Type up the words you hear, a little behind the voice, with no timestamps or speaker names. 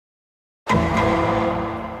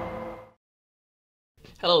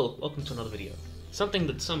Hello, welcome to another video. Something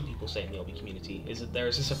that some people say in the Obby community is that there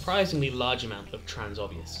is a surprisingly large amount of trans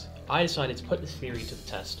Obbyists. I decided to put this theory to the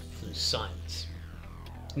test through science.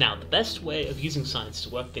 Now, the best way of using science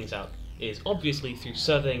to work things out is obviously through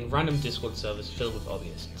surveying random Discord servers filled with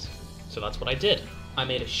Obbyists. So that's what I did. I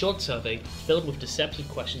made a short survey filled with deceptive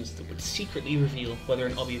questions that would secretly reveal whether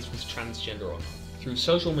an Obbyist was transgender or not, through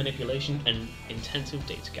social manipulation and intensive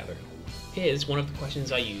data gathering. Here's one of the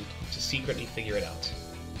questions I used to secretly figure it out.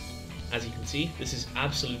 As you can see, this is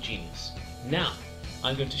absolute genius. Now,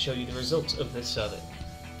 I'm going to show you the results of this survey.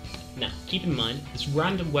 Now, keep in mind, this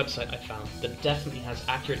random website I found that definitely has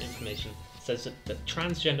accurate information says that the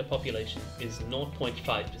transgender population is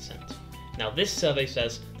 0.5%. Now, this survey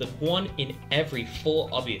says that 1 in every 4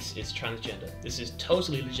 Obbyists is transgender. This is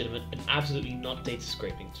totally legitimate and absolutely not data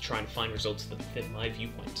scraping to try and find results that fit my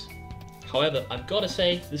viewpoint. However, I've got to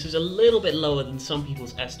say, this is a little bit lower than some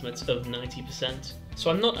people's estimates of 90%, so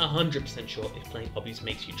I'm not 100% sure if playing Obbies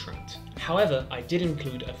makes you trans. However, I did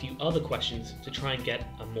include a few other questions to try and get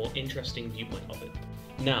a more interesting viewpoint of it.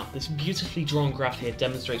 Now, this beautifully drawn graph here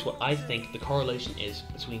demonstrates what I think the correlation is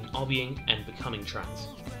between obbying and becoming trans.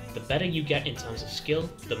 The better you get in terms of skill,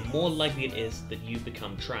 the more likely it is that you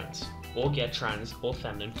become trans, or get trans or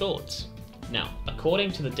feminine thoughts. Now,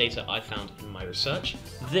 according to the data I found in my research,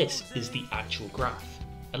 this is the actual graph.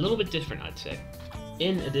 A little bit different, I'd say.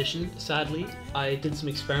 In addition, sadly, I did some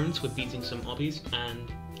experiments with beating some Obbies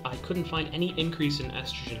and I couldn't find any increase in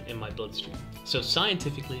estrogen in my bloodstream. So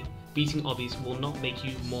scientifically, beating Obbies will not make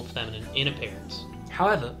you more feminine in appearance.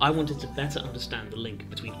 However, I wanted to better understand the link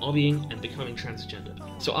between obbying and becoming transgender.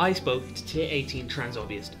 So I spoke to Tier 18 trans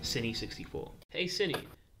Obbyist Cinny64. Hey Cinny,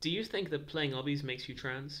 do you think that playing Obbies makes you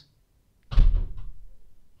trans?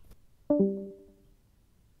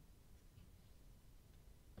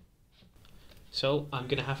 So I'm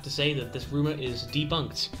gonna have to say that this rumor is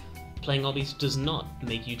debunked. Playing Obbies does not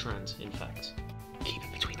make you trans, in fact. Keep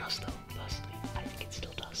it between us though, personally, I think it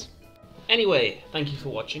still does. Anyway, thank you for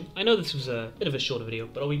watching. I know this was a bit of a shorter video,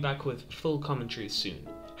 but I'll be back with full commentaries soon.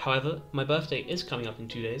 However, my birthday is coming up in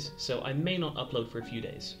 2 days, so I may not upload for a few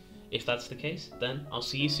days. If that's the case, then I'll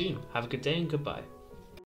see you soon. Have a good day and goodbye.